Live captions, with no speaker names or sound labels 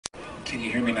Can you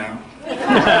hear me now?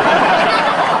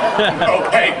 Oh,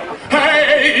 hey!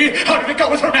 Hey! How did it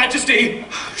go with Her Majesty?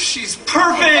 She's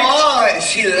perfect! Oh,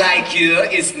 she like you.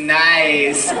 It's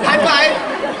nice. High five.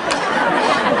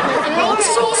 Oh,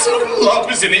 it's awesome! Love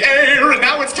is in the air, and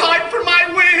now it's time for my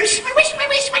wish! My wish, my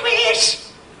wish, my wish!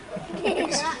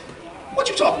 What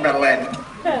you talking about, Aladdin?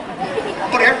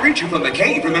 Buddy, I freed you from the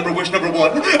cave. Remember wish number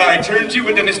 1? I turned you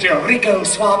into Mr. Rico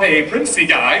Suave Princey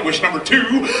Guy. Wish number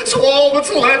 2. So all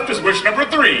that's left is wish number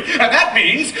 3. And that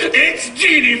means it's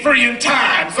genie free in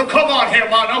time. So come on here,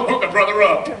 Mono. Hook a brother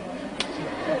up.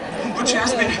 But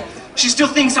Jasmine, she still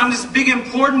thinks I'm this big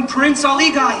important Prince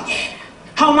Ali guy.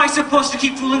 How am I supposed to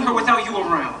keep fooling her without you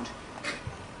around?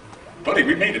 Buddy,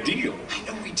 we made a deal. I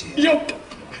know we did. Yup.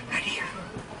 Right here.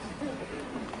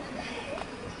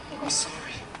 I'm sorry.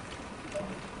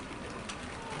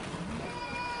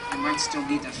 I might still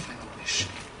need that final wish.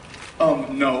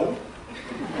 No.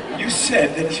 You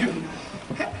said that you...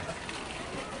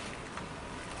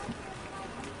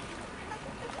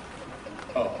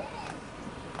 Oh.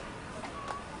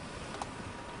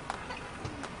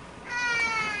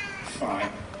 Fine.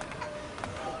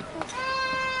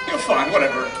 You're fine,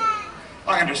 whatever.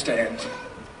 I understand.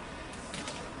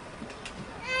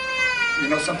 You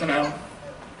know something, Al?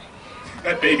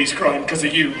 That baby's crying because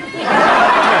of you.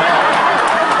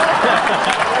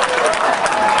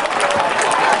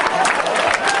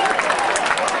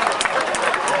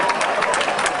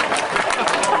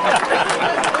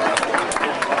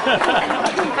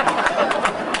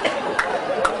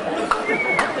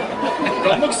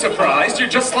 Don't look surprised, you're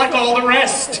just like all the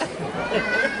rest.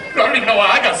 I don't even know why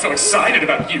I got so excited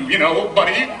about you, you know,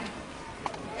 buddy.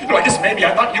 You know, I guess maybe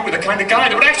I thought you were the kind of guy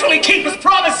that would actually keep his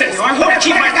promises. I hope to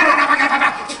keep my...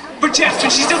 But Jasmine,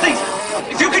 she still thinks,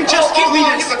 if you can just give me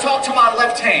this... You can talk to my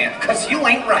left hand, because you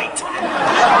ain't right.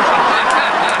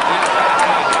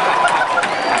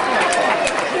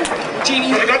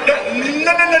 Genie...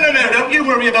 No, don't you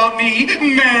worry about me,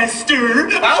 Master.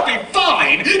 I'll be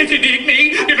fine. If you need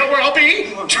me, you know where I'll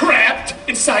be? Trapped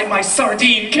inside my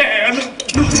sardine can.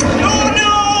 No!